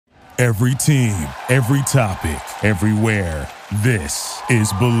Every team, every topic, everywhere. This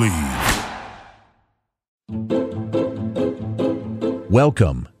is Believe.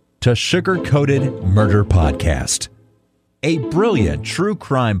 Welcome to Sugar Coated Murder Podcast, a brilliant true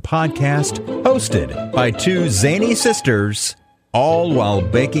crime podcast hosted by two zany sisters, all while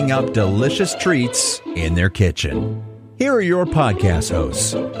baking up delicious treats in their kitchen. Here are your podcast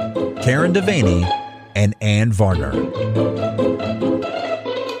hosts, Karen Devaney and Ann Varner.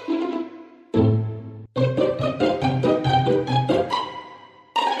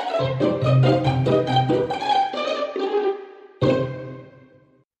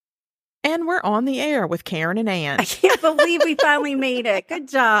 And we're on the air with Karen and Ann. I can't believe we finally made it. Good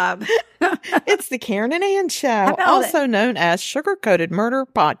job. It's the Karen and Ann Show, also known as Sugar Coated Murder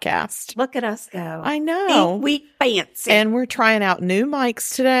Podcast. Look at us go. I know. Ain't we fancy? And we're trying out new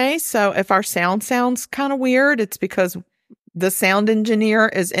mics today. So if our sound sounds kind of weird, it's because the sound engineer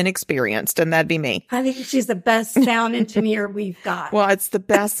is inexperienced, and that'd be me. I think she's the best sound engineer we've got. Well, it's the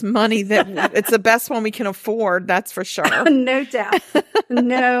best money it's the best one we can afford. That's for sure. No doubt.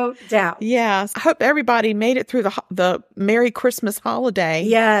 No doubt. Yes. I hope everybody made it through the Merry Christmas holiday.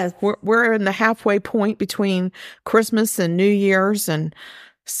 Yes. We're in the halfway point between Christmas and New Year's. And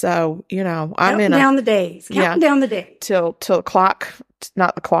so, Counting down the days. Counting down the days. Till the clock,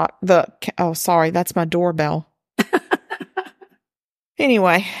 not the clock. Sorry, that's my doorbell.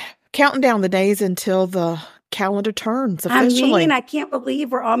 Anyway, counting down the days until the calendar turns officially. I can't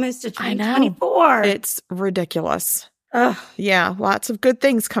believe we're almost to 2024. It's ridiculous. Ugh. Yeah, lots of good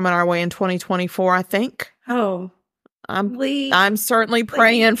things coming our way in 2024, I think. Oh, I'm certainly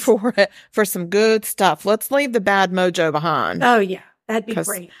praying for it, for some good stuff. Let's leave the bad mojo behind. Oh, yeah. That'd be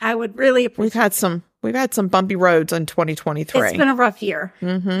great. I would really appreciate We've had some bumpy roads in 2023. It's been a rough year.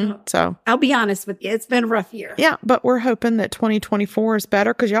 Mm-hmm. So I'll be honest with you. It's been a rough year. Yeah, but we're hoping that 2024 is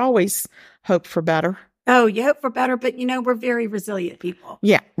better, because you always hope for better. Oh, you hope for better, but we're very resilient people.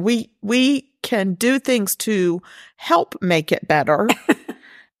 Yeah, we can do things to help make it better,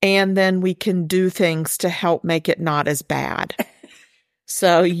 and then we can do things to help make it not as bad.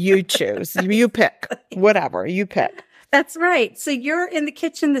 So you choose. You pick. Whatever. You pick. That's right. So you're in the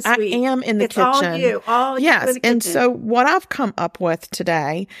kitchen this week. I am in the kitchen. All you. Yes. And so what I've come up with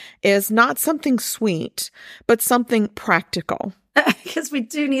today is not something sweet, but something practical. Because we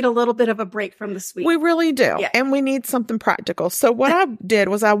do need a little bit of a break from the sweet. We really do. Yeah. And we need something practical. So what I did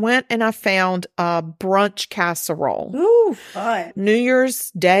was I went and I found a brunch casserole. Ooh, fun. New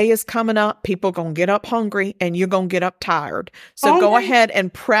Year's Day is coming up. People going to get up hungry, and you're going to get up tired. So go ahead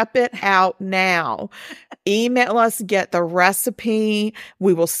and prep it out now. Email us, get the recipe.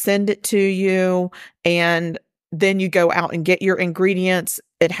 We will send it to you. And then you go out and get your ingredients.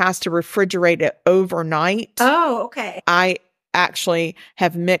 It has to refrigerate it overnight. Oh, okay. I actually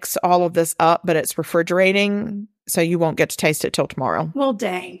have mixed all of this up, but it's refrigerating, so you won't get to taste it till tomorrow. Well,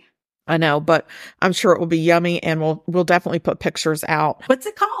 dang. I know, but I'm sure it will be yummy, and we'll definitely put pictures out. What's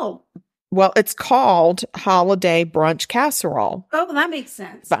it called? Well, it's called Holiday Brunch Casserole. Oh, well, that makes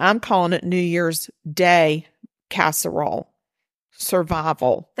sense. But I'm calling it New Year's Day Casserole.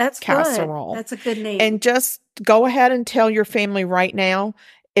 Survival Casserole. Good. That's a good name. And just go ahead and tell your family right now,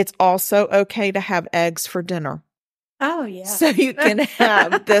 it's also okay to have eggs for dinner. Oh, yeah. So you can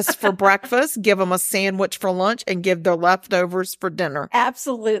have this for breakfast, give them a sandwich for lunch, and give their leftovers for dinner.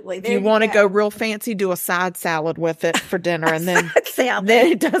 Absolutely. If you want to go real fancy, do a side salad with it for dinner, and then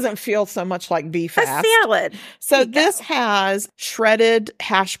it doesn't feel so much like beef fast. A salad. So this has shredded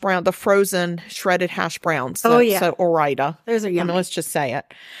hash brown, the frozen shredded hash browns. So Ore-Ida. Those are yummy. Let's just say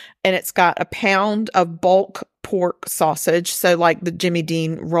it. And it's got a pound of bulk pork sausage. So like the Jimmy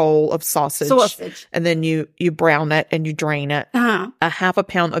Dean roll of sausage. And then you brown it and you drain it. Uh-huh. A half a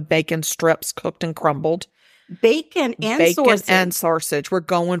pound of bacon strips cooked and crumbled. Bacon and sausage. We're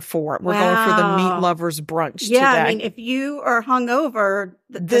going for it. We're going for the meat lovers brunch today. I mean, if you are hungover,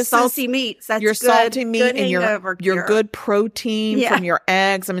 the salty meats, that's your good, salty meat good and your good protein from your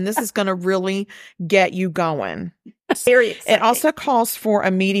eggs. I mean, this is going to really get you going. Very exciting. It also calls for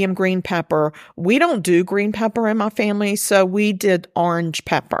a medium green pepper. We don't do green pepper in my family, so we did orange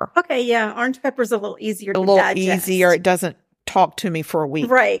pepper. Okay, yeah. Orange pepper's a little easier to digest. Easier. It doesn't talk to me for a week.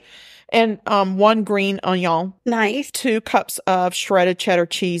 Right. And 1 green onion. Nice. 2 cups of shredded cheddar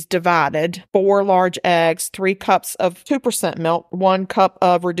cheese divided. 4 large eggs. 3 cups of 2% milk. 1 cup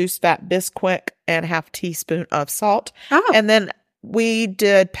of reduced fat Bisquick. And ½ teaspoon of salt. Oh. And then we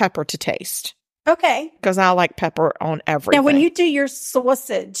did pepper to taste. Okay. Because I like pepper on everything. Now, when you do your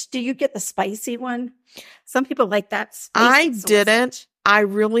sausage, do you get the spicy one? Some people like that spicy I sausage. didn't. I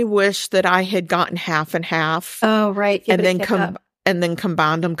really wish that I had gotten half and half. Oh, right. And then and then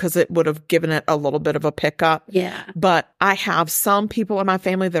combined them because it would have given it a little bit of a pickup. Yeah. But I have some people in my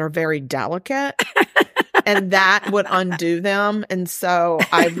family that are very delicate. And that would undo them. And so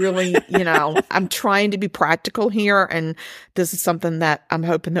I really, I'm trying to be practical here. And this is something that I'm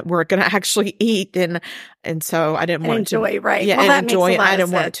hoping that we're going to actually eat. And so I didn't want enjoy, to. right. Yeah, well, and enjoy it. I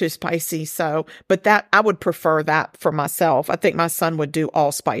didn't want it sense. too spicy. So, but I would prefer that for myself. I think my son would do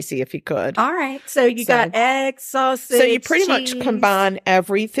all spicy if he could. All right. So you got eggs, sausage, So you pretty cheese. much combine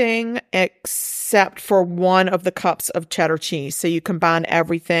everything except for one of the cups of cheddar cheese. So you combine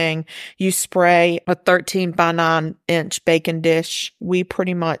everything. You spray a 13 by 9 inch bacon dish. We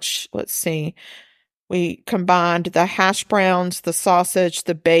pretty much, let's see, we combined the hash browns, the sausage,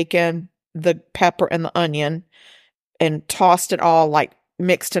 the bacon, the pepper, and the onion, and tossed it all, like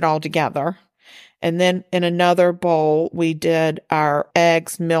mixed it all together. And then in another bowl, we did our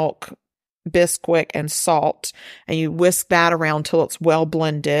eggs, milk, Bisquick, and salt, and you whisk that around till it's well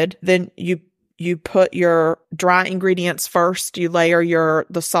blended. Then you put your dry ingredients first. You layer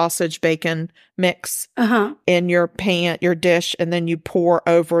the sausage bacon mix in your pan, your dish, and then you pour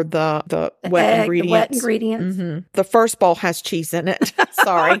over the wet ingredients. The wet ingredients. Mm-hmm. The first bowl has cheese in it.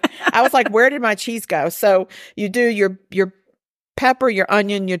 Sorry. I was like, where did my cheese go? So you do your pepper, your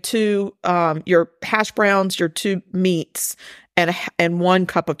onion, your hash browns, your 2 meats, and 1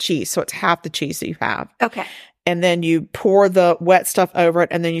 cup of cheese. So it's half the cheese that you have. Okay. And then you pour the wet stuff over it,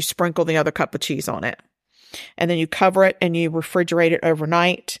 and then you sprinkle the other cup of cheese on it. And then you cover it and you refrigerate it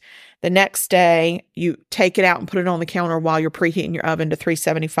overnight. The next day, you take it out and put it on the counter while you're preheating your oven to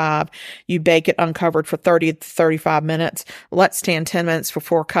 375. You bake it uncovered for 30 to 35 minutes. Let stand 10 minutes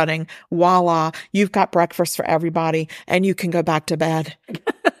before cutting. Voila, you've got breakfast for everybody, and you can go back to bed.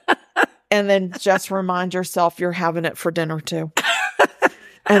 And then just remind yourself you're having it for dinner too.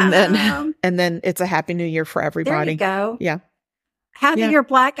 And then it's a happy new year for everybody. There you go. Yeah. How do your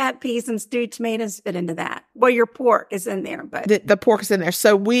black-eyed peas and stewed tomatoes fit into that? Well, your pork is in there, but the pork is in there.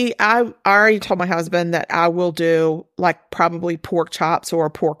 So I already told my husband that I will do like probably pork chops or a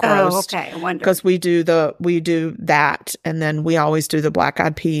pork roast. Oh, okay. I wonder. Because we do that, and then we always do the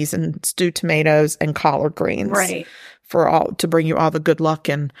black-eyed peas and stewed tomatoes and collard greens. Right. To bring you all the good luck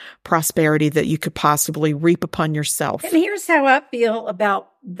and prosperity that you could possibly reap upon yourself. And here's how I feel about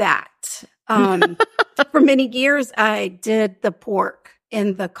that. For many years, I did the pork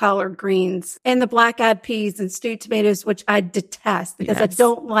and the collard greens and the black-eyed peas and stewed tomatoes, which I detest because I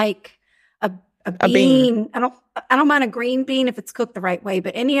don't like a bean. I don't mind a green bean if it's cooked the right way,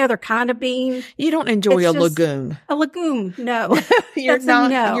 but any other kind of bean. You don't enjoy a legume. A legume, no. You're That's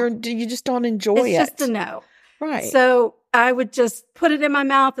not. a no. You just don't enjoy it. It's just a no. Right. So I would just put it in my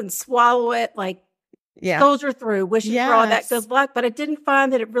mouth and swallow it like soldier through, wishing for all that good luck. But I didn't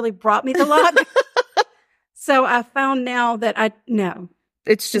find that it really brought me the luck. So I found now that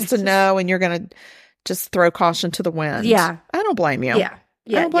it's just a no, and you're going to just throw caution to the wind. Yeah. I don't blame you. Yeah.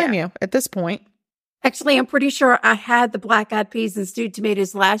 I don't blame you at this point. Actually, I'm pretty sure I had the black-eyed peas and stewed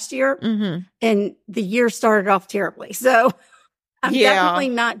tomatoes last year, and the year started off terribly. So I'm definitely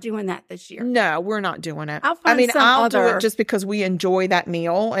not doing that this year. No, we're not doing it. I'll do it just because we enjoy that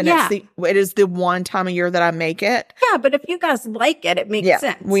meal, and it is the one time a year that I make it. Yeah, but if you guys like it, it makes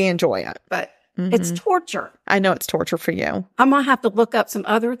sense. We enjoy it. But it's torture. I know it's torture for you. I'm going to have to look up some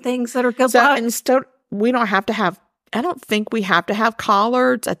other things that are good luck. Instead, we don't have to have, I don't think we have to have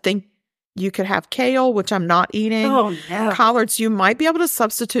collards. I think you could have kale, which I'm not eating. Oh, no. Collards, you might be able to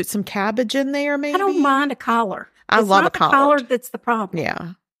substitute some cabbage in there, maybe. I don't mind a collard. I love a collard. It's not the collard that's the problem.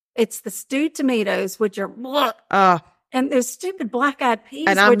 Yeah. It's the stewed tomatoes, which are, and there's stupid black-eyed peas.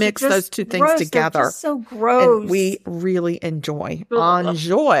 And I mix those two things together. They're just so gross. And we really enjoy.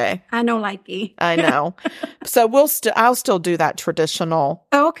 Enjoy. I know, likey. I know. So I'll still do that traditional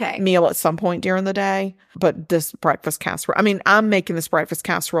meal at some point during the day. But this breakfast casserole, I'm making this breakfast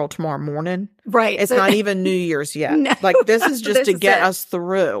casserole tomorrow morning. Right. It's not even New Year's yet. No. Like this is just to get us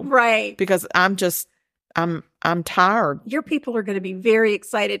through. Right. Because I'm tired. Your people are going to be very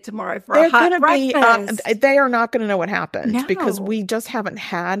excited tomorrow for a hot breakfast. They are not going to know what happened because we just haven't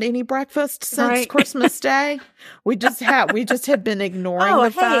had any breakfast since Christmas Day. We just have been ignoring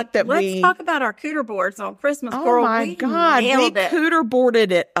the fact that let's talk about our cooter boards on Christmas. Oh my God, we cooter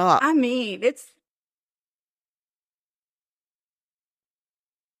boarded it up. It's.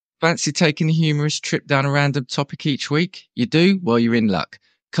 Fancy taking a humorous trip down a random topic each week? You do? Well, you're in luck.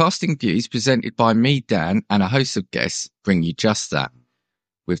 Casting Views, presented by me, Dan, and a host of guests, bring you just that.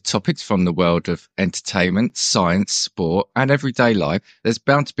 With topics from the world of entertainment, science, sport, and everyday life, there's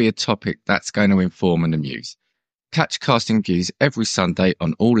bound to be a topic that's going to inform and amuse. Catch Casting Views every Sunday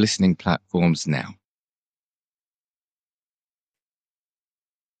on all listening platforms now.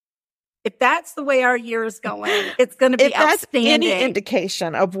 If that's the way our year is going, it's going to be outstanding. If that's any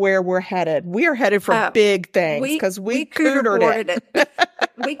indication of where we're headed, we are headed for big things because we cootered it.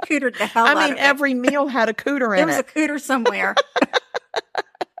 We cootered the hell out of it. Every meal had a cooter in it. There was a cooter somewhere.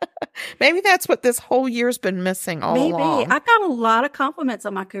 Maybe that's what this whole year's been missing all along. I got a lot of compliments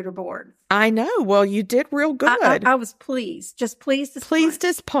on my cooter board. I know. Well, you did real good. I was pleased. Just pleased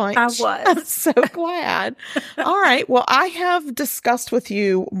as punch. I was. I'm so glad. All right. Well, I have discussed with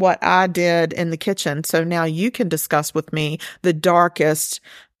you what I did in the kitchen. So now you can discuss with me the darkest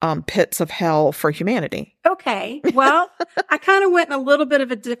pits of hell for humanity. Okay. Well, I kind of went in a little bit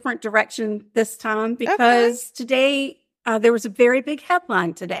of a different direction this time because today there was a very big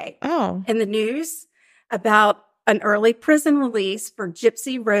headline today in the news about an early prison release for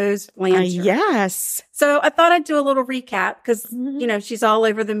Gypsy Rose Blanchard. Yes. So I thought I'd do a little recap because, she's all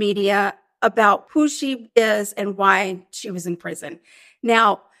over the media about who she is and why she was in prison.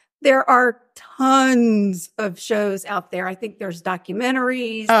 Now, there are tons of shows out there. I think there's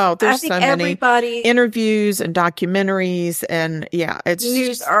documentaries. Oh, there's so many everybody interviews and documentaries and it's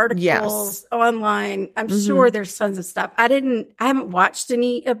news articles online. I'm sure there's tons of stuff. I haven't watched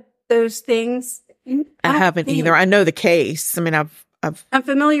any of those things. I haven't either. I know the case. I mean, I'm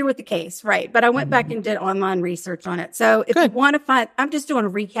familiar with the case, right? But I went back and did online research on it. So if you want to find, I'm just doing a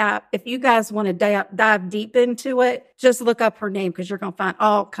recap. If you guys want to dive deep into it, just look up her name because you're going to find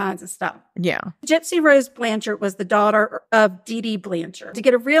all kinds of stuff. Yeah. Gypsy Rose Blanchard was the daughter of Dee Dee Blanchard. To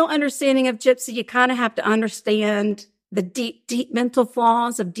get a real understanding of Gypsy, you kind of have to understand the deep, deep mental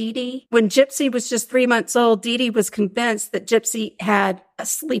flaws of Dee Dee. When Gypsy was just 3 months old, Dee Dee was convinced that Gypsy had a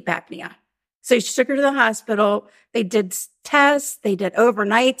sleep apnea. So she took her to the hospital. They did tests. They did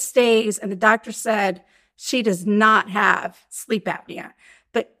overnight stays. And the doctor said she does not have sleep apnea.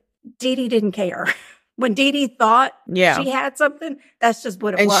 But Dee Dee didn't care. When Dee Dee thought she had something, that's just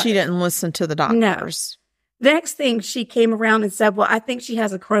what it was. And she didn't listen to the doctors. No. The next thing she came around and said, well, I think she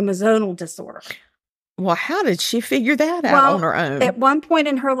has a chromosomal disorder. Well, how did she figure that out on her own? At one point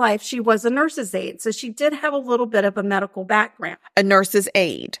in her life, she was a nurse's aide. So she did have a little bit of a medical background. A nurse's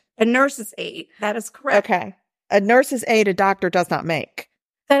aide. A nurse's aide. That is correct. Okay. A nurse's aide a doctor does not make.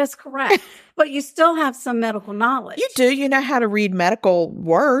 That is correct. But you still have some medical knowledge. You do. You know how to read medical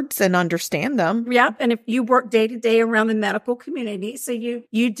words and understand them. Yep. And if you work day to day around the medical community, so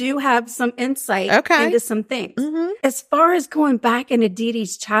you do have some insight into some things. Mm-hmm. As far as going back into Dee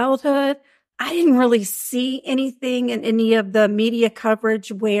Dee's childhood, I didn't really see anything in any of the media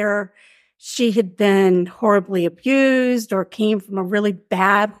coverage where she had been horribly abused or came from a really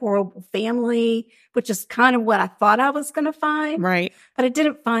bad, horrible family, which is kind of what I thought I was going to find. Right. But I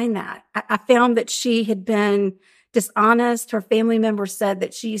didn't find that. I found that she had been dishonest. Her family members said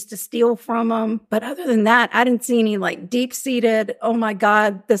that she used to steal from them. But other than that, I didn't see any deep-seated, oh my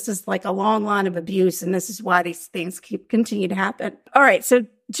God, this is like a long line of abuse and this is why these things continue to happen. All right. So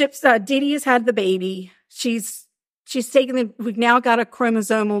Dee Dee has had the baby. She's we've now got a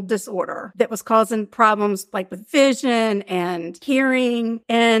chromosomal disorder that was causing problems with vision and hearing.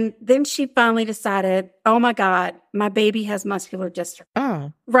 And then she finally decided, oh my God, my baby has muscular dystrophy.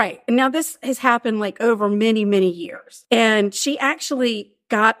 Oh. Right. And now this has happened over many, many years. And she actually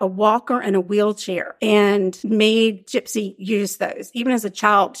got a walker and a wheelchair and made Gypsy use those. Even as a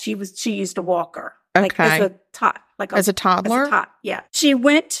child, she used a walker. Okay. As a tot. As a toddler? As a tot, yeah. She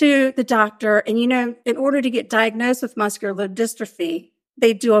went to the doctor and, in order to get diagnosed with muscular dystrophy,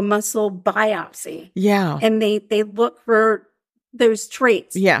 they do a muscle biopsy. Yeah. And they look for those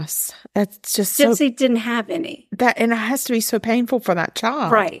traits. Yes. That's just Gypsy didn't have any. And it has to be so painful for that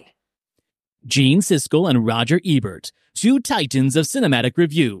child. Right. Gene Siskel and Roger Ebert, two titans of cinematic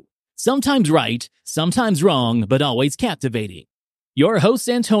review. Sometimes right, sometimes wrong, but always captivating. Your hosts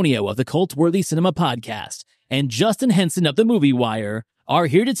Antonio of the Cult-Worthy Cinema Podcast and Justin Henson of the Movie Wire are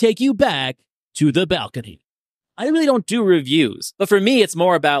here to take you back to the balcony. I really don't do reviews, but for me, it's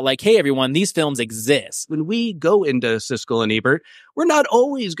more about hey, everyone, these films exist. When we go into Siskel and Ebert, we're not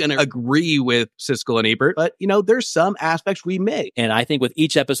always going to agree with Siskel and Ebert, but, there's some aspects we may. And I think with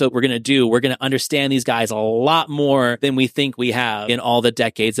each episode we're going to understand these guys a lot more than we think we have in all the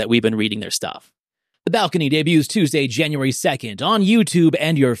decades that we've been reading their stuff. The Balcony debuts Tuesday, January 2nd on YouTube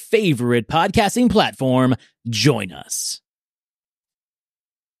and your favorite podcasting platform. Join us.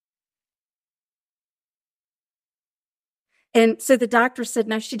 And so the doctor said,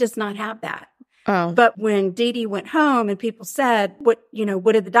 no, she does not have that. Oh. But when Dee Dee went home and people said, what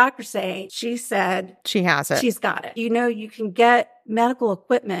did the doctor say? She said, she has it. She's got it. You can get medical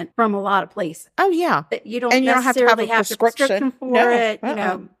equipment from a lot of places. Oh, yeah. You don't necessarily have a prescription for it.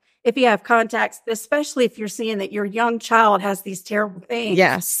 if you have contacts, especially if you're seeing that your young child has these terrible things.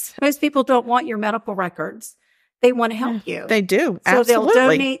 Yes. Most people don't want your medical records. They want to help you. They do. So Absolutely. they'll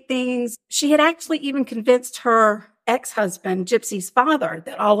donate things. She had actually even convinced her ex-husband, Gypsy's father,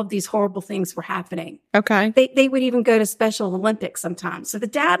 that all of these horrible things were happening. Okay. They would even go to Special Olympics sometimes. So the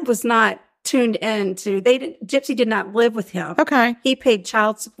dad was not tuned in to, Gypsy did not live with him. Okay. He paid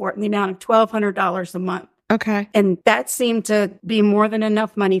child support in the amount of $1,200 a month. Okay. And that seemed to be more than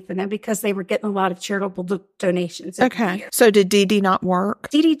enough money for them because they were getting a lot of charitable donations. Okay. So did Dee Dee not work?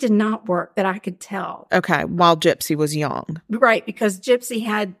 Dee Dee did not work that I could tell. Okay. While Gypsy was young. Right. Because Gypsy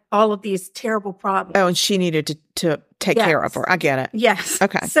had all of these terrible problems. Oh, and she needed to take care of her. I get it. Yes.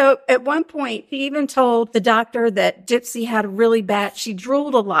 Okay. So at one point, he even told the doctor that Gypsy had a really bad, she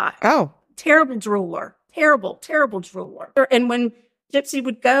drooled a lot. Oh. Terrible drooler. Terrible drooler. And when Gypsy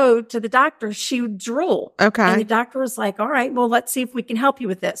would go to the doctor, she would drool. Okay. And the doctor was like, all right, well, let's see if we can help you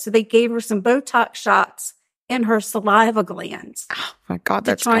with this. So they gave her some Botox shots in her saliva glands. Oh, my God,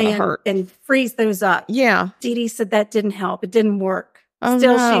 that's to try going to hurt. and freeze those up. Yeah. Dee Dee said that didn't help. It didn't work. Oh,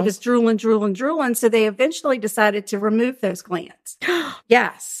 Still, no. she was drooling. So they eventually decided to remove those glands.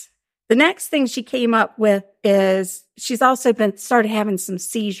 Yes. The next thing she came up with is she's also started having some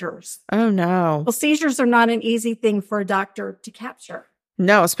seizures. Oh, no. Well, seizures are not an easy thing for a doctor to capture.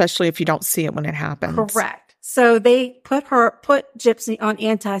 No, especially if you don't see it when it happens. Correct. So they put Gypsy on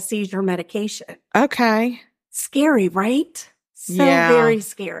anti-seizure medication. Okay. Scary, right? So Yeah. very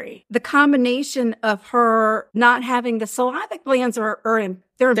scary. The combination of her not having the saliva glands they're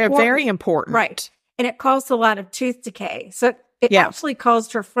important. very important. Right. And it caused a lot of tooth decay. So it actually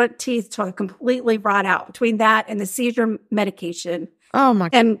caused her front teeth to completely rot out between that and the seizure medication. Oh, my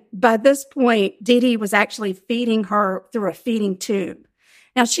God. And by this point, Dee Dee was actually feeding her through a feeding tube.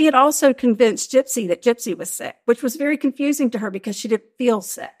 Now, she had also convinced Gypsy that Gypsy was sick, which was very confusing to her because she didn't feel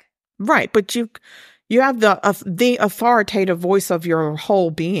sick. Right. But you have the authoritative voice of your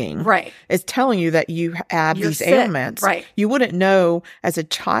whole being. Right. Is telling you that you have You're these sick. ailments. Right. You wouldn't know as a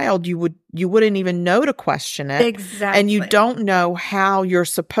child, you wouldn't even know to question it. Exactly. And you don't know how you're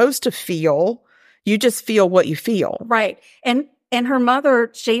supposed to feel. You just feel what you feel. Right. And her mother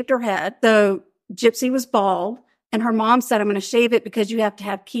shaved her head, though Gypsy was bald. And her mom said, I'm going to shave it because you have to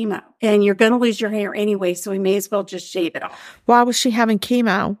have chemo. And you're going to lose your hair anyway, so we may as well just shave it off. Why was she having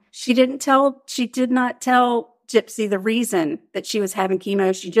chemo? She did not tell Gypsy the reason that she was having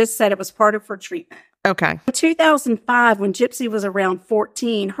chemo. She just said it was part of her treatment. Okay. In 2005, when Gypsy was around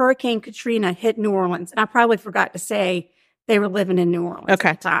 14, Hurricane Katrina hit New Orleans. And I probably forgot to say they were living in New Orleans at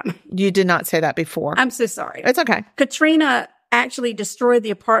the time. You did not say that before. I'm so sorry. It's okay. Katrina actually destroyed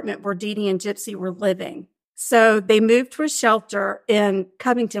the apartment where Dee Dee and Gypsy were living. So they moved to a shelter in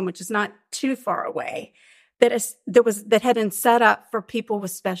Covington, which is not too far away, that had been set up for people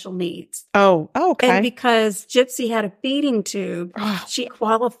with special needs. Oh, okay. And because Gypsy had a feeding tube, she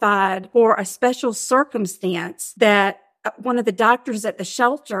qualified for a special circumstance that one of the doctors at the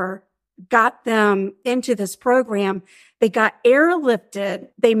shelter got them into this program. They got airlifted.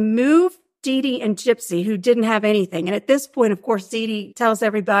 They moved Dee Dee and Gypsy, who didn't have anything. And at this point, of course, Dee Dee tells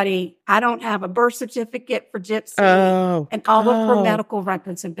everybody, I don't have a birth certificate for Gypsy. Oh, and all of her medical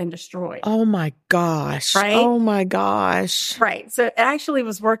records have been destroyed. Oh, my gosh. Right? Oh, my gosh. Right. So it actually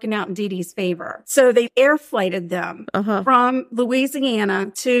was working out in Dee Dee's favor. So they air flighted them from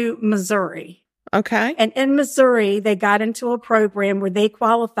Louisiana to Missouri. Okay. And in Missouri, they got into a program where they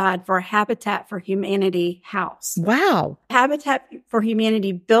qualified for a Habitat for Humanity house. Wow. Habitat for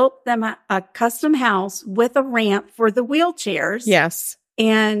Humanity built them a custom house with a ramp for the wheelchairs. Yes.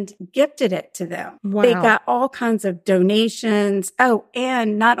 And gifted it to them. Wow. They got all kinds of donations. Oh,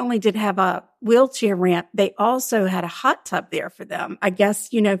 and not only did have a wheelchair ramp, they also had a hot tub there for them. I guess,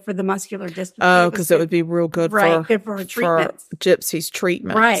 for the muscular dystrophy. Oh, because it would be real good good for her treatments. For Gypsy's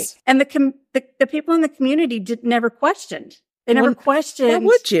treatments. Right. And the people in the community never questioned. They never questioned. Why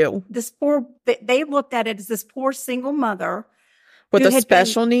would you? They looked at it as this poor single mother with a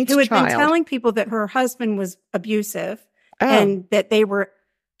special needs child. Who had been telling people that her husband was abusive. Oh. And that they were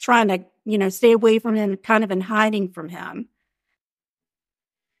trying to, stay away from him, kind of in hiding from him.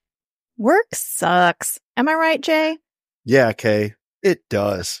 Work sucks. Am I right, Jay? Yeah, Kay, it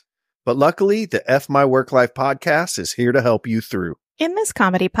does. But luckily, the F My Work Life podcast is here to help you through. In this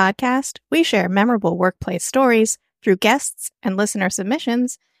comedy podcast, we share memorable workplace stories through guests and listener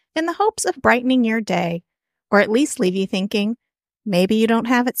submissions in the hopes of brightening your day, or at least leave you thinking, maybe you don't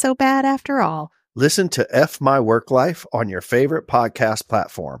have it so bad after all. Listen to F My Work Life on your favorite podcast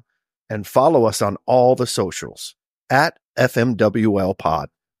platform and follow us on all the socials at FMWL Pod.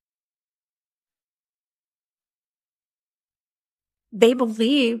 they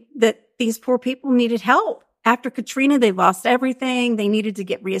believed that these poor people needed help. After Katrina, they lost everything. They needed to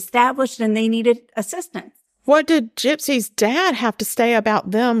get reestablished and they needed assistance. What did Gypsy's dad have to say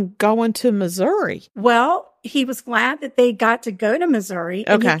about them going to Missouri? Well, he was glad that they got to go to Missouri.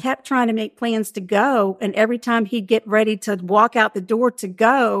 And Okay. he kept trying to make plans to go. And every time he'd get ready to walk out the door to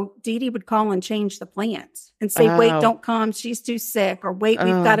go, Dee Dee would call and change the plans and say, wait, Oh. don't come. She's too sick. Or wait,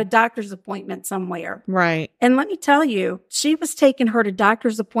 we've got a doctor's appointment somewhere. Right. And let me tell you, she was taking her to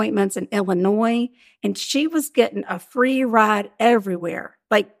doctor's appointments in Illinois, and she was getting a free ride everywhere.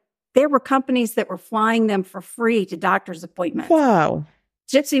 Like, there were companies that were flying them for free to doctor's appointments. Whoa.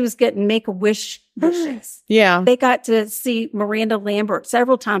 Gypsy was getting Make-A-Wish wishes. Yeah. They got to see Miranda Lambert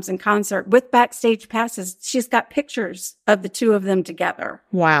several times in concert with backstage passes. She's got pictures of the two of them together.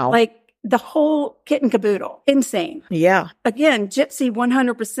 Wow. Like, the whole kit and caboodle. Insane. Yeah. Again, Gypsy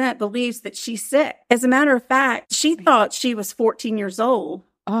 100% believes that she's sick. As a matter of fact, she thought she was 14 years old.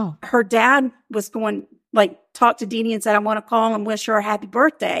 Oh. Her dad was going, like, talk to Dee Dee and said, I want to call and wish her a happy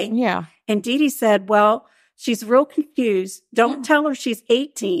birthday. Yeah. And Dee Dee said, well, she's real confused. Don't tell her she's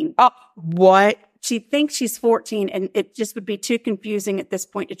 18. Oh, what? She thinks she's 14, and it just would be too confusing at this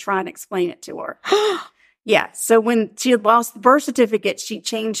point to try and explain it to her. Yeah. So when she had lost the birth certificate, she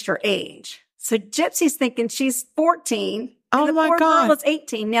changed her age. So Gypsy's thinking she's 14. And Oh, the my poor God. girl is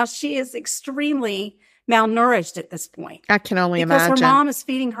 18. Now she is extremely malnourished at this point. I can only Because imagine. her mom is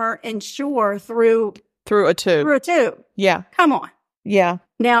feeding her Ensure through Through a tube. a tube. Yeah. Come on. Yeah.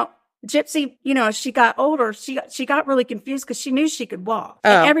 Now, Gypsy, as she got older, she got really confused because she knew she could walk. Oh.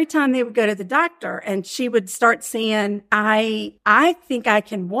 And every time they would go to the doctor and she would start saying, I think I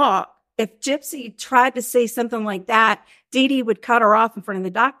can walk. If Gypsy tried to say something like that, Dee Dee would cut her off in front of the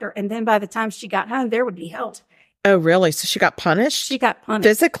doctor. And then by the time she got home, there would be hell to pay. Oh, really? So she got punished? She got punished.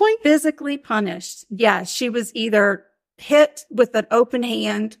 Physically? Physically punished. Yeah. She was either hit with an open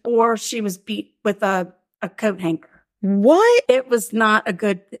hand or she was beat with a coat hanger. What? It was not a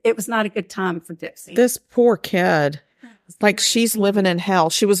good time for Gypsy. This poor kid. Like, she's living in hell.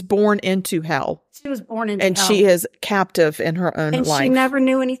 She was born into hell. She was born into And hell. she is captive in her own And life. she never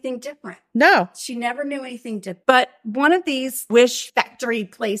knew anything different. No. She never knew anything different. But one of these wish factory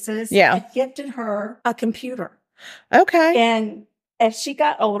places had gifted her a computer. Okay. And as she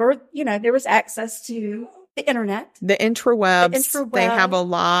got older, there was access to the internet. The interwebs. They have a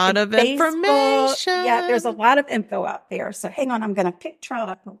lot of Facebook. information. Yeah, there's a lot of info out there. So hang on, I'm going to pick Trout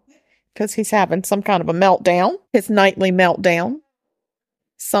up. Because he's having some kind of a meltdown. His nightly meltdown.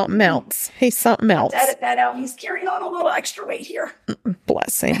 Something else. He's something else. Edit that out. He's carrying on a little extra weight here.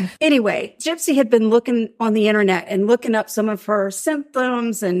 Bless him. Anyway, Gypsy had been looking on the internet and looking up some of her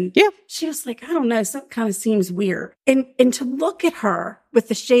symptoms. And she was like, I don't know, something kind of seems weird. And to look at her with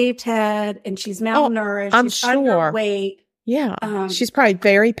the shaved head and she's malnourished. I'm she's sure. underweight. Yeah. She's probably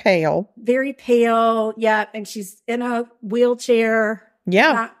very pale. Very pale. Yeah. And she's in a wheelchair.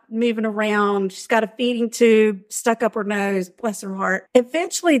 Yeah. Not moving around. She's got a feeding tube stuck up her nose. Bless her heart.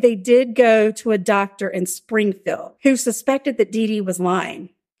 Eventually, they did go to a doctor in Springfield who suspected that Dee Dee was lying.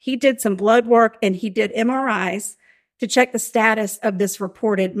 He did some blood work and he did MRIs to check the status of this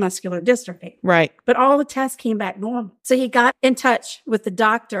reported muscular dystrophy. Right. But all the tests came back normal. So he got in touch with the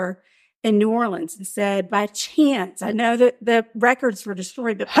doctor in New Orleans and said, by chance, I know that the records were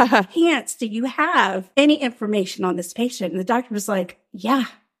destroyed, but by chance, do you have any information on this patient? And the doctor was like, yeah,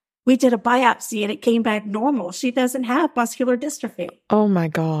 we did a biopsy and it came back normal. She doesn't have muscular dystrophy. Oh my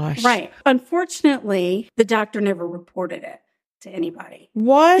gosh. Right. Unfortunately, the doctor never reported it to anybody.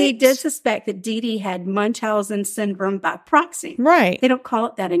 What? He did suspect that Dee Dee had Munchausen syndrome by proxy. Right. They don't call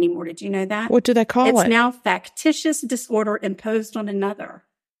it that anymore. Did you know that? What do they call it? It's now factitious disorder imposed on another.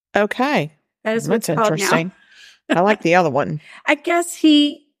 Okay. That is what's That's called interesting. now. I like the other one. I guess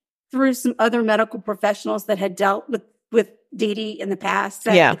he, through some other medical professionals that had dealt with Dee Dee in the past,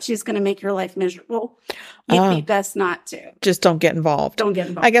 said that she's going to make your life miserable. It'd be best not to. Just don't get involved. Don't get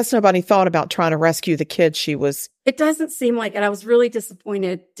involved. I guess nobody thought about trying to rescue the kid she was. It doesn't seem like it. I was really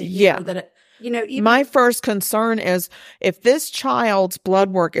disappointed to hear that it, even my first concern is if this child's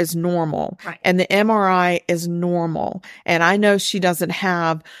blood work is normal and the MRI is normal, and I know she doesn't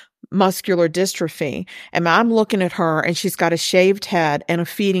have muscular dystrophy, and I'm looking at her and she's got a shaved head and a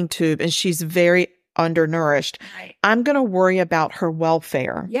feeding tube and she's very undernourished, I'm going to worry about her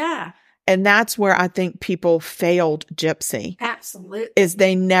welfare. Yeah. And that's where I think people failed Gypsy. Absolutely. Is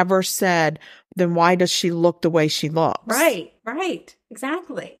they never said, then why does she look the way she looks? Right.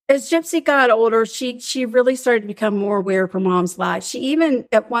 Exactly. As Gypsy got older, she really started to become more aware of her mom's life. She even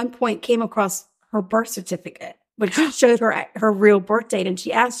at one point came across her birth certificate, which showed her real birth date. And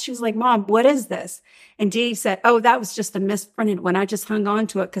she was like, Mom, what is this? And Dee said, oh, that was just a misprinted one. I just hung on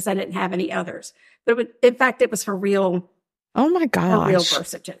to it because I didn't have any others. But in fact, it was her real. Oh my gosh. Her real birth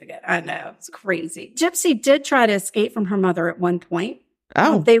certificate. I know. It's crazy. Gypsy did try to escape from her mother at one point.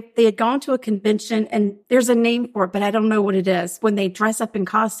 Oh. They had gone to a convention, and there's a name for it, but I don't know what it is. When they dress up in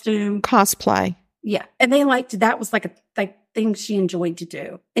costume. Cosplay. Yeah. And that was like thing she enjoyed to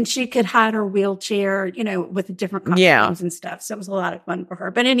do. And she could hide her wheelchair, with the different costumes and stuff. So it was a lot of fun for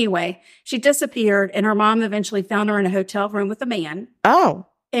her. But anyway, she disappeared, and her mom eventually found her in a hotel room with a man. Oh.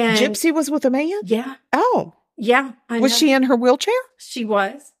 And Gypsy was with a man? Yeah. Oh. Yeah. I know. Was she in her wheelchair? She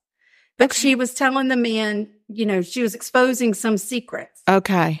was. But she was telling the man, she was exposing some secrets.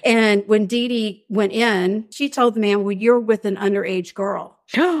 Okay. And when Dee Dee went in, she told the man, well, you're with an underage girl.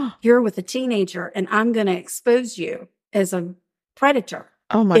 You're with a teenager, and I'm going to expose you as a predator.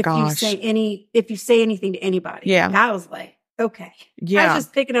 Oh my gosh. If you say anything to anybody. Yeah. And I was like, okay. Yeah. I was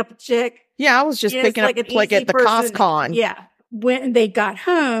just picking up a chick. Yeah, I was just picking up like at the CosCon. Yeah. When they got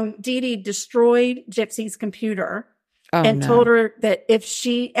home, Dee Dee destroyed Gypsy's computer and told her that if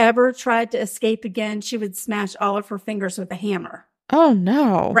she ever tried to escape again, she would smash all of her fingers with a hammer. Oh,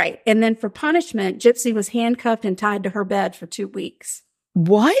 no. Right. And then for punishment, Gypsy was handcuffed and tied to her bed for 2 weeks.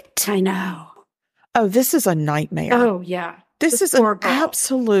 What? I know. Oh, this is a nightmare. Oh, yeah. This is an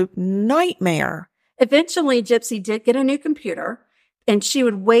absolute nightmare. Eventually, Gypsy did get a new computer, and she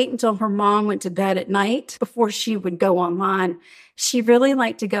would wait until her mom went to bed at night before she would go online. She really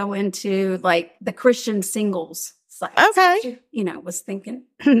liked to go into like the Christian singles site. Okay. She, was thinking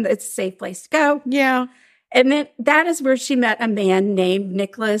it's a safe place to go. Yeah. And then that is where she met a man named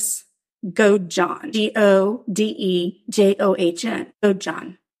Nicholas Godejohn. Godejohn.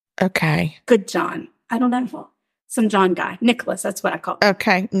 Godejohn. Okay. Good John. I don't know. Some John guy. Nicholas. That's what I call him.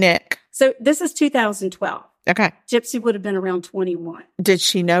 Okay. Nick. So this is 2012. Okay. Gypsy would have been around 21. Did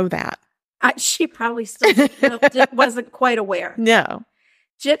she know that? She probably still wasn't quite aware. No.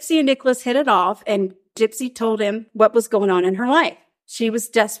 Gypsy and Nicholas hit it off, and Gypsy told him what was going on in her life. She was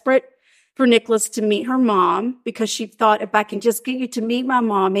desperate for Nicholas to meet her mom because she thought, if I can just get you to meet my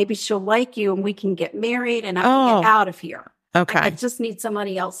mom, maybe she'll like you and we can get married and I can get out of here. Okay. I just need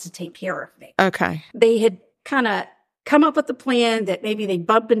somebody else to take care of me. Okay. They had kind of come up with the plan that maybe they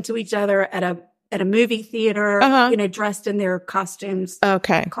bump into each other at a movie theater, dressed in their costumes.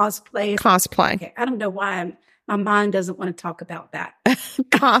 Okay. Cosplay. Okay. I don't know why my mind doesn't want to talk about that.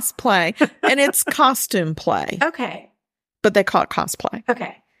 Cosplay. And it's costume play. Okay. But they call it cosplay.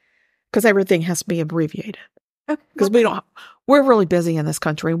 Okay. Because everything has to be abbreviated. Because okay. We're really busy in this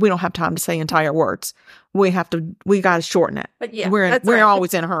country. We don't have time to say entire words. We got to shorten it. But yeah, we're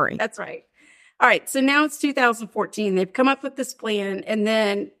always in a hurry. That's right. All right. So now it's 2014. They've come up with this plan, and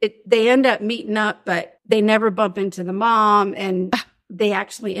then they end up meeting up, but they never bump into the mom, and they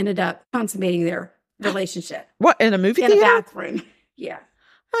actually ended up consummating their relationship. What, in a movie theater? In a bathroom. Yeah.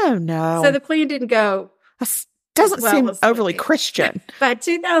 Oh, no. So the plan didn't go. Doesn't seem overly Christian. By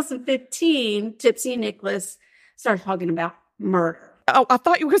 2015, Gypsy and Nicholas started talking about murder. Oh, I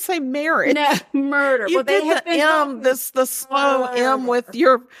thought you were going to say marriage. No, murder. You did the slow M with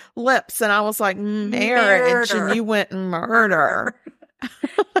your lips, and I was like, marriage, and you went murder.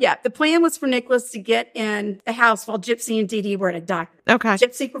 Yeah, the plan was for Nicholas to get in the house while Gypsy and Dee Dee were at a doctor. Okay.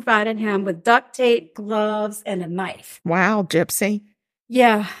 Gypsy provided him with duct tape, gloves, and a knife. Wow, Gypsy.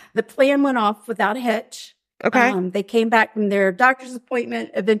 Yeah, the plan went off without a hitch. Okay. They came back from their doctor's appointment.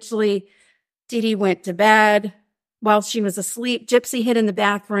 Eventually, Dee Dee went to bed. While she was asleep, Gypsy hid in the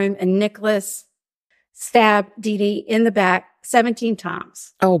bathroom, and Nicholas stabbed Dee Dee in the back 17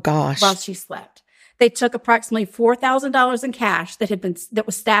 times. Oh, gosh. While she slept. They took approximately $4,000 in cash that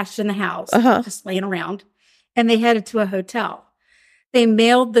was stashed in the house, just laying around, and they headed to a hotel. They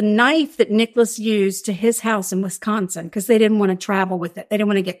mailed the knife that Nicholas used to his house in Wisconsin because they didn't want to travel with it. They didn't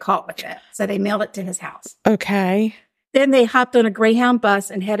want to get caught with it. So they mailed it to his house. Okay. Then they hopped on a Greyhound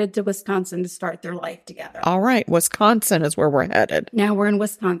bus and headed to Wisconsin to start their life together. All right. Wisconsin is where we're headed. Now we're in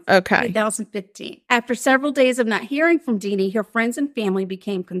Wisconsin. Okay. 2015. After several days of not hearing from Dee Dee, her friends and family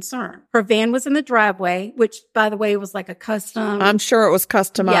became concerned. Her van was in the driveway, which, by the way, was like a custom. I'm sure it was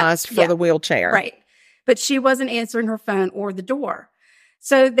customized for the wheelchair. Right. But she wasn't answering her phone or the door.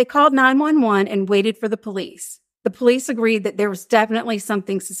 So they called 911 and waited for the police. The police agreed that there was definitely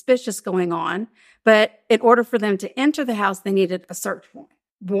something suspicious going on, but in order for them to enter the house, they needed a search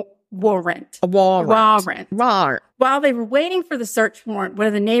warrant. A warrant. While they were waiting for the search warrant, one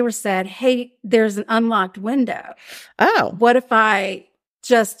of the neighbors said, "Hey, there's an unlocked window. Oh. What if I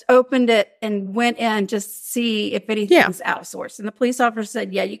just opened it and went in just to see if anything's outsourced. And the police officer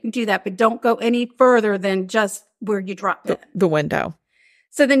said, yeah, you can do that, but don't go any further than just where you dropped it. The window.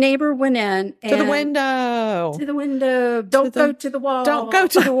 So the neighbor went in. To the window. To the window. Don't go to the wall. Don't go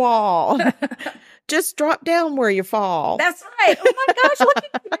to the wall. Just drop down where you fall. That's right. Oh my gosh, look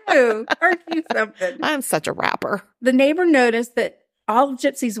at you. Aren't you something? I'm such a rapper. The neighbor noticed that all of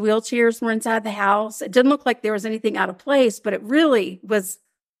Gypsy's wheelchairs were inside the house. It didn't look like there was anything out of place, but it really was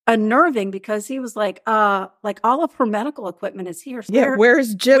unnerving because he was like all of her medical equipment is here. So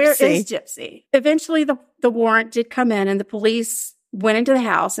where's Gypsy? Where is Gypsy? Eventually the warrant did come in and the police went into the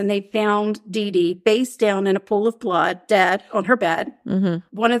house and they found Dee Dee face down in a pool of blood, dead on her bed. Mm-hmm.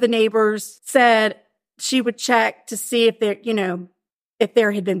 One of the neighbors said she would check to see if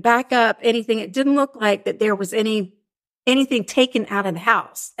there had been backup, anything. It didn't look like that there was anything taken out of the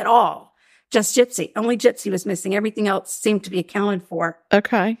house at all. Just Gypsy. Only Gypsy was missing. Everything else seemed to be accounted for.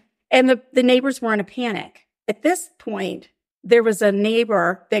 Okay. And the neighbors were in a panic. At this point, there was a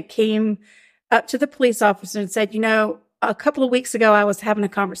neighbor that came up to the police officer and said, a couple of weeks ago, I was having a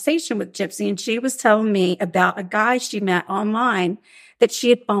conversation with Gypsy, and she was telling me about a guy she met online that she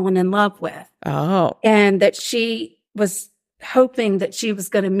had fallen in love with. Oh. And that she was hoping that she was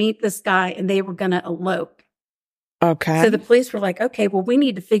going to meet this guy and they were going to elope. Okay. So the police were like, okay, well, we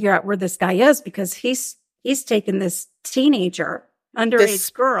need to figure out where this guy is because he's taken this teenager,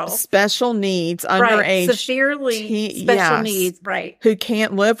 underage girl. Special needs, underage. Right, severely special needs, right. Who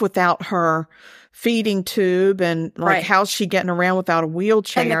can't live without her feeding tube and how's she getting around without a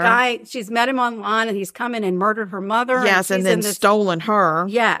wheelchair? And the guy, she's met him online and he's come in and murdered her mother. Yes, and then stolen her.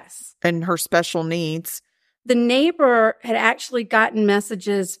 Yes. And her special needs. The neighbor had actually gotten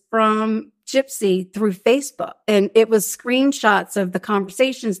messages from Gypsy through Facebook, and it was screenshots of the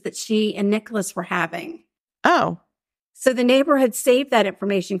conversations that she and Nicholas were having. Oh. So the neighbor had saved that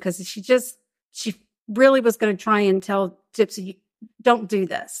information because she really was going to try and tell Gypsy, don't do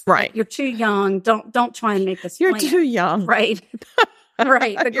this. Right. You're too young. Don't try and make this You're plan. too young. Right.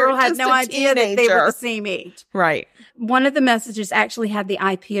 Right. The girl had no idea that they were the same age. Right. One of the messages actually had the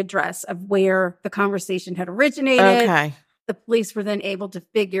IP address of where the conversation had originated. Okay. The police were then able to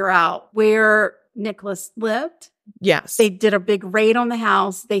figure out where Nicholas lived. Yes. They did a big raid on the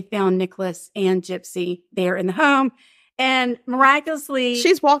house. They found Nicholas and Gypsy there in the home. And miraculously,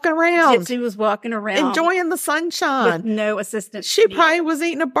 she's walking around. Gypsy was walking around. Enjoying the sunshine. With no assistance. She probably was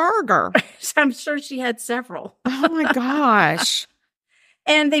eating a burger. I'm sure she had several. Oh my gosh.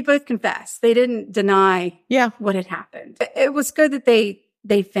 And they both confessed. They didn't deny what had happened. It was good that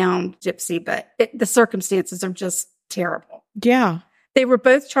they found Gypsy, but the circumstances are just terrible. Yeah. They were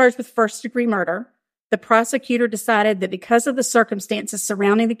both charged with first-degree murder. The prosecutor decided that because of the circumstances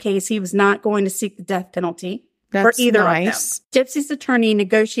surrounding the case, he was not going to seek the death penalty for either of them. Gypsy's attorney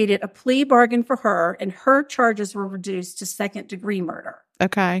negotiated a plea bargain for her, and her charges were reduced to second-degree murder.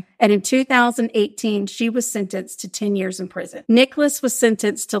 Okay. And in 2018, she was sentenced to 10 years in prison. Nicholas was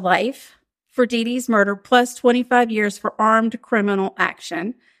sentenced to life for Dee Dee's murder, plus 25 years for armed criminal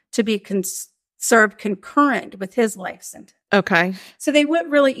action to be served concurrent with his life sentence. Okay. So they went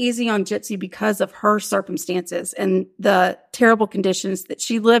really easy on Gypsy because of her circumstances and the terrible conditions that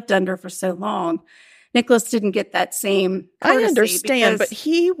she lived under for so long. Nicholas didn't get that same courtesy. I understand, but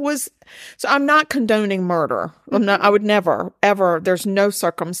he was, so I'm not condoning murder. I would never, ever, there's no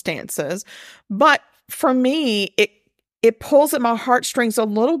circumstances. But for me, it pulls at my heartstrings a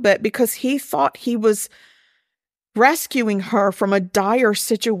little bit because he thought he was rescuing her from a dire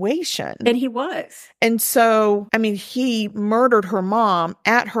situation. And he was. And so, I mean, he murdered her mom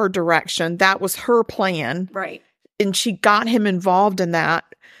at her direction. That was her plan. Right. And she got him involved in that.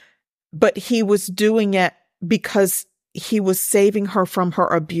 But he was doing it because he was saving her from her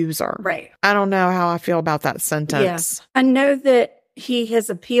abuser. Right. I don't know how I feel about that sentence. Yeah. I know that he has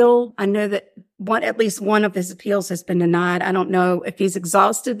appealed. I know that at least one of his appeals has been denied. I don't know if he's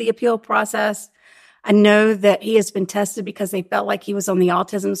exhausted the appeal process. I know that he has been tested because they felt like he was on the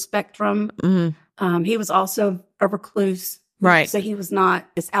autism spectrum. Mm-hmm. He was also a recluse. Right. So he was not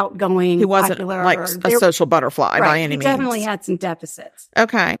as outgoing. He wasn't like a social butterfly by any means. He definitely had some deficits.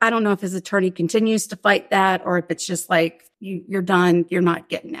 Okay. I don't know if his attorney continues to fight that or if it's just like, you're done, you're not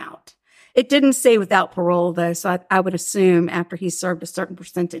getting out. It didn't say without parole, though, so I would assume after he served a certain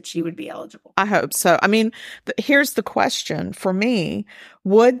percentage, he would be eligible. I hope so. I mean, here's the question for me.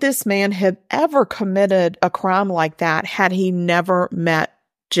 Would this man have ever committed a crime like that had he never met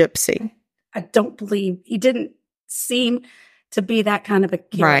Gypsy? I don't believe he didn't seem to be that kind of a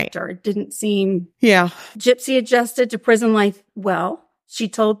character. Right. It didn't seem... Yeah. Gypsy adjusted to prison life well. She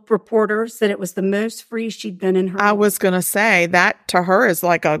told reporters that it was the most free she'd been in her life. I was going to say that to her is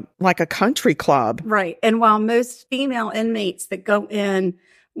like a country club. Right. And while most female inmates that go in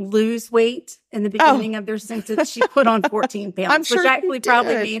lose weight in the beginning of their sentence, she put on 14 pounds, I'm sure which actually she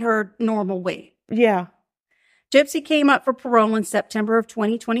probably did. made her normal weight. Yeah. Gypsy came up for parole in September of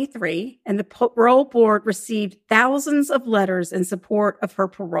 2023, and the parole board received thousands of letters in support of her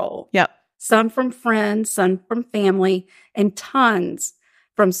parole. Yep. Some from friends, some from family, and tons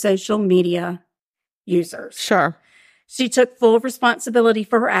from social media users. Sure. She took full responsibility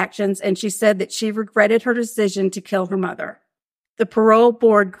for her actions, and she said that she regretted her decision to kill her mother. The parole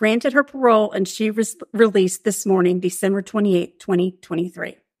board granted her parole, and she was released this morning, December 28,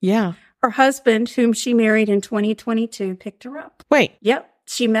 2023. Yeah. Her husband, whom she married in 2022, picked her up. Wait. Yep.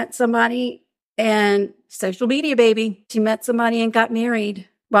 She met somebody, and social media, baby. She met somebody and got married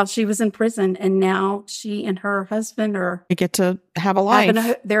while she was in prison. And now she and her husband are You get to have a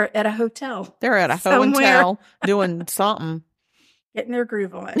life. they're at a hotel. They're at a somewhere. hotel doing something. Getting their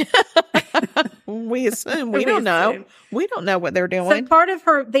groove on. We assume. We don't know. assume. We don't know what they're So doing. part of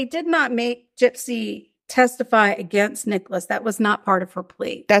her, they did not make Gypsy testify against Nicholas. That was not part of her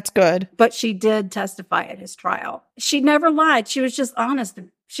plea. That's good. But she did testify at his trial. She never lied. She was just honest.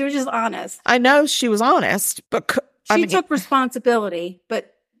 She was just honest. I know she was honest, but She took responsibility,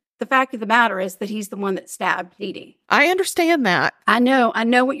 but the fact of the matter is that he's the one that stabbed Dee Dee. I understand that. I know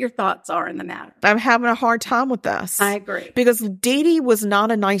what your thoughts are in the matter. I'm having a hard time with this. I agree. Because Dee Dee was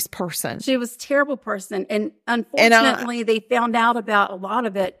not a nice person. She was a terrible person. And unfortunately, they found out about a lot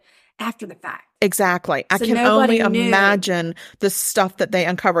of it after the fact. Exactly. I So can nobody only knew. imagine the stuff that they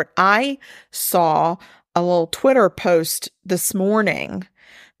uncovered. I saw a little Twitter post this morning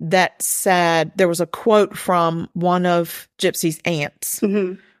that said there was a quote from one of Gypsy's aunts,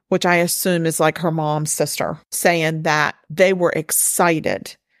 Mm-hmm. which I assume is like her mom's sister, saying that they were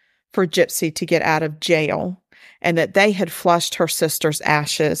excited for Gypsy to get out of jail and that they had flushed her sister's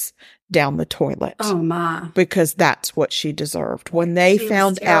ashes down the toilet. Oh, my. Because that's what she deserved. When they She was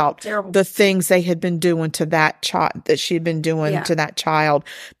found out terrible. the things they had been doing to that child, that she'd been doing to that child,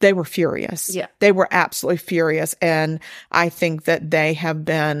 they were furious. Yeah. They were absolutely furious. And I think that they have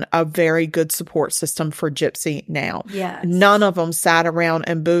been a very good support system for Gypsy now. Yes. None of them sat around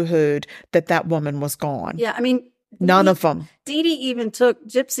and boo-hooed that woman was gone. Yeah, I mean, None of them. Dee Dee even took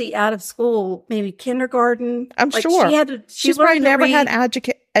Gypsy out of school, maybe kindergarten. I'm Like, sure. She had to, She's probably never had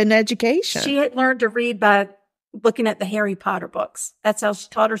an education. She had learned to read by looking at the Harry Potter books. That's how she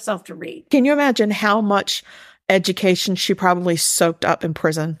taught herself to read. Can you imagine how much education she probably soaked up in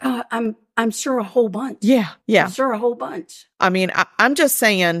prison? I'm sure a whole bunch. Yeah. I'm sure a whole bunch. I mean, I'm just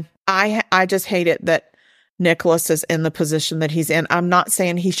saying, I just hate it that Nicholas is in the position that he's in. I'm not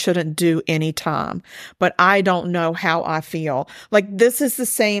saying he shouldn't do any time, but I don't know how I feel. Like, this is the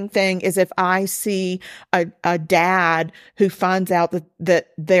same thing as if I see a dad who finds out that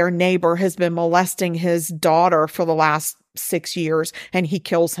their neighbor has been molesting his daughter for the last 6 years and he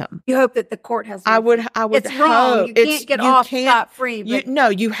kills him. You hope that the court has. I would It's hope. wrong. You can't get off scot-free.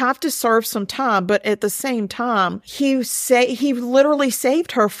 But You have to serve some time, but at the same time, he literally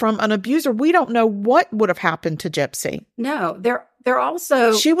saved her from an abuser. We don't know what would have happened to Gypsy. no, they're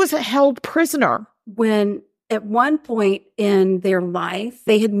also She was held prisoner. when at one point in their life,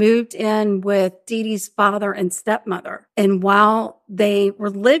 they had moved in with Dee Dee's father and stepmother. And while they were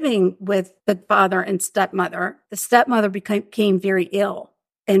living with the father and stepmother, the stepmother became very ill.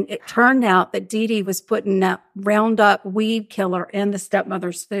 And it turned out that Dee Dee was putting that Roundup weed killer in the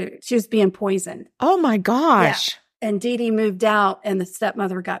stepmother's food. She was being poisoned. Oh my gosh. And Dee Dee moved out and the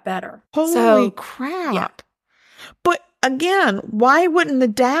stepmother got better. Holy crap. yeah. But again, why wouldn't the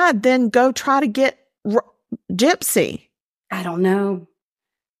dad then go try to get Gypsy? I don't know.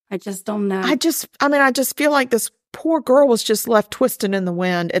 I just don't know. I just feel like this poor girl was just left twisted in the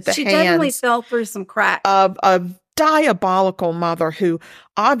wind at the She definitely hands fell through some cracks. of a diabolical mother who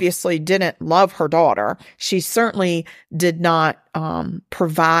obviously didn't love her daughter. She certainly did not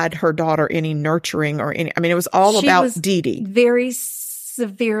provide her daughter any nurturing or any. I mean, it was all She about was Dee Dee. Very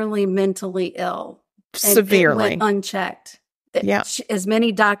severely mentally ill. And Severely. it went unchecked. Yeah. As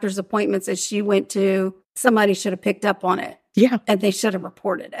many doctor's appointments as she went to, somebody should have picked up on it. Yeah, And they should have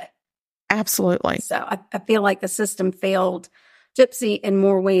reported it. absolutely. So I feel like the system failed Gypsy in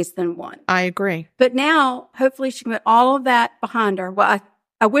more ways than one. I agree. But now, hopefully she can put all of that behind her. Well,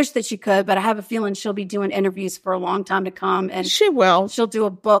 I wish that she could, but I have a feeling she'll be doing interviews for a long time to come. And she will. She'll do a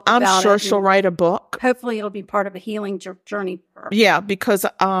book about I'm sure it, she'll write a book. Hopefully it'll be part of a healing journey for her. Yeah, because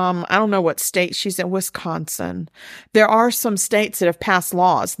I don't know what state she's in. Wisconsin. There are some states that have passed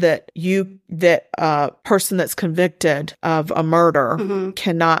laws that a person that's convicted of a murder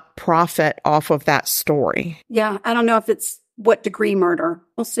cannot profit off of that story. Yeah, I don't know if it's what degree murder.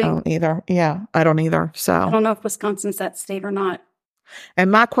 We'll see. I don't either. Yeah, I don't either. So I don't know if Wisconsin's that state or not.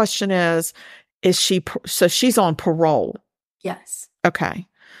 And my question is she, so she's on parole? Yes. Okay.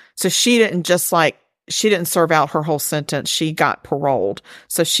 So she didn't serve out her whole sentence. She got paroled.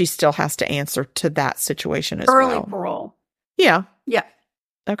 So she still has to answer to that situation as well. Early parole. Yeah. Yeah.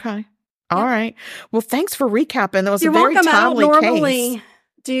 Okay. All right. Well, thanks for recapping. That was You're a very welcome. timely I don't normally case.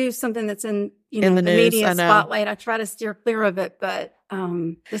 do something that's in the the news, media I know. spotlight. I try to steer clear of it, but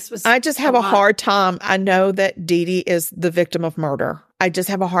this was. I just have a hard time. I know that Dee Dee is the victim of murder. I just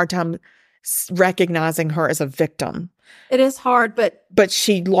have a hard time recognizing her as a victim. It is hard, but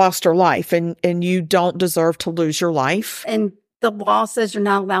she lost her life, and you don't deserve to lose your life. And the law says you're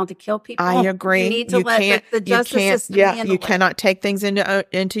not allowed to kill people. I agree. You need to let the justice system handle you it. cannot take things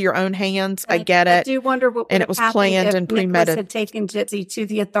into your own hands. I get it. I do wonder what would and have it was happened planned if and Nicholas premeditated. had taken Gypsy to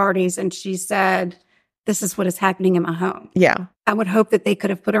the authorities and she said, "This is what is happening in my home." Yeah. I would hope that they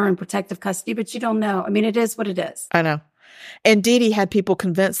could have put her in protective custody, but you don't know. I mean, it is what it is. I know. And Dee Dee had people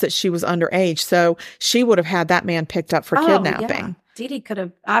convinced that she was underage, so she would have had that man picked up for kidnapping. Yeah. Dee Dee could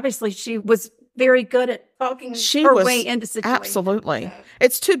have. Obviously, she was very good at talking her way into situations. Absolutely.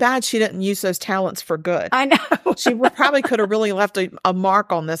 It's too bad she didn't use those talents for good. I know. She probably could have really left a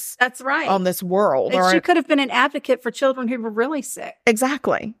mark on this. That's right. On this world. And she could have been an advocate for children who were really sick.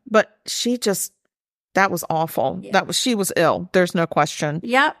 Exactly. But that was awful. Yeah. She was ill. There's no question.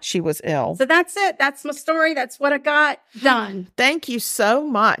 Yep. She was ill. So that's it. That's my story. That's what I got done. Thank you so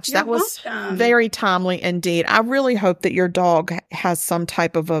much. You're that was welcome. Very timely indeed. I really hope that your dog has some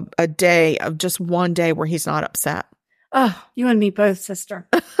type of a day, of just one day where he's not upset. Oh, you and me both, sister.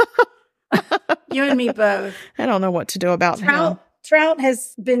 You and me both. I don't know what to do about him. Trout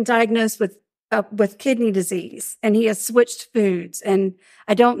has been diagnosed with kidney disease, and he has switched foods. And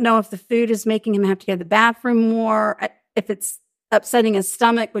I don't know if the food is making him have to go to the bathroom more, if it's upsetting his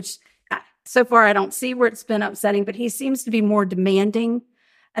stomach, which so far I don't see where it's been upsetting, but he seems to be more demanding.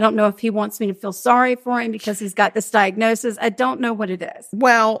 I don't know if he wants me to feel sorry for him because he's got this diagnosis. I don't know what it is.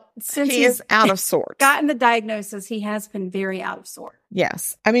 Well, since he is out of sorts. Gotten the diagnosis, he has been very out of sorts.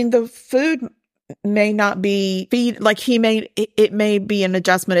 Yes. I mean, the food may not be it may be an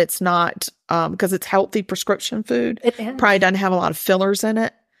adjustment. It's not because it's healthy prescription food. It is. Probably doesn't have a lot of fillers in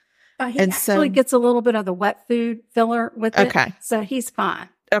it. He actually gets a little bit of the wet food filler with it. Okay. So he's fine.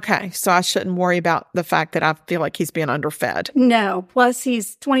 Okay. So I shouldn't worry about the fact that I feel like he's being underfed. No. Plus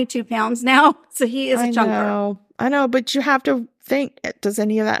he's 22 pounds now. So he is a chunker. I know, but you have to think, does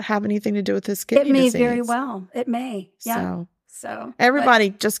any of that have anything to do with his kidney disease? It may very well. It may. Yeah. So everybody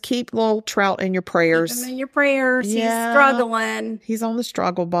just keep little Trout in your prayers. Keep him in your prayers. Yeah. He's struggling. He's on the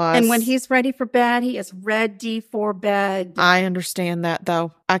struggle bus. And when he's ready for bed, he is ready for bed. I understand that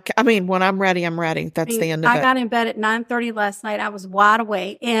though. I mean, when I'm ready, I'm ready. That's the end of it. I got in bed at 9:30 last night. I was wide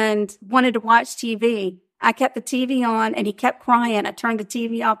awake and wanted to watch TV. I kept the TV on and he kept crying. I turned the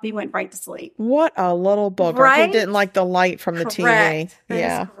TV off. He went right to sleep. What a little bugger. Right? He didn't like the light from the TV. That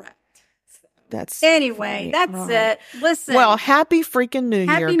is correct. That's anyway, funny. That's it. Listen. Well, happy freaking New Year,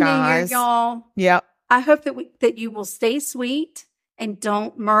 guys. Happy New Year, y'all. Yep. I hope that you will stay sweet and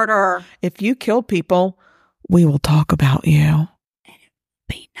don't murder. If you kill people, we will talk about you. And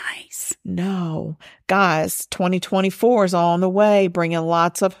be nice. No. Guys, 2024 is on the way, bringing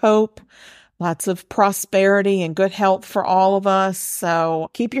lots of hope, lots of prosperity and good health for all of us. So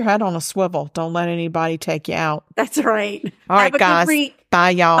keep your head on a swivel. Don't let anybody take you out. That's right. All right, guys.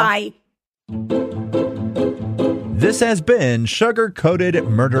 Bye, y'all. Bye. This has been Sugar Coated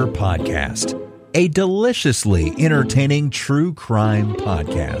Murder Podcast, a deliciously entertaining true crime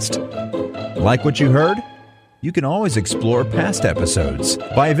podcast. Like what you heard? You can always explore past episodes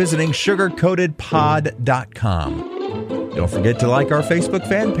by visiting sugarcoatedpod.com. Don't forget to like our Facebook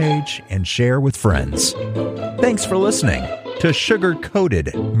fan page and share with friends. Thanks for listening to Sugar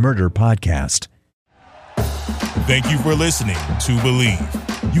Coated Murder Podcast. Thank you for listening to Believe.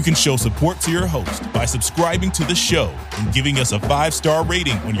 You can show support to your host by subscribing to the show and giving us a 5-star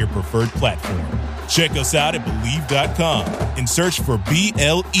rating on your preferred platform. Check us out at Believe.com and search for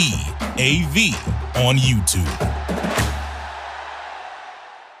BLEAV on YouTube.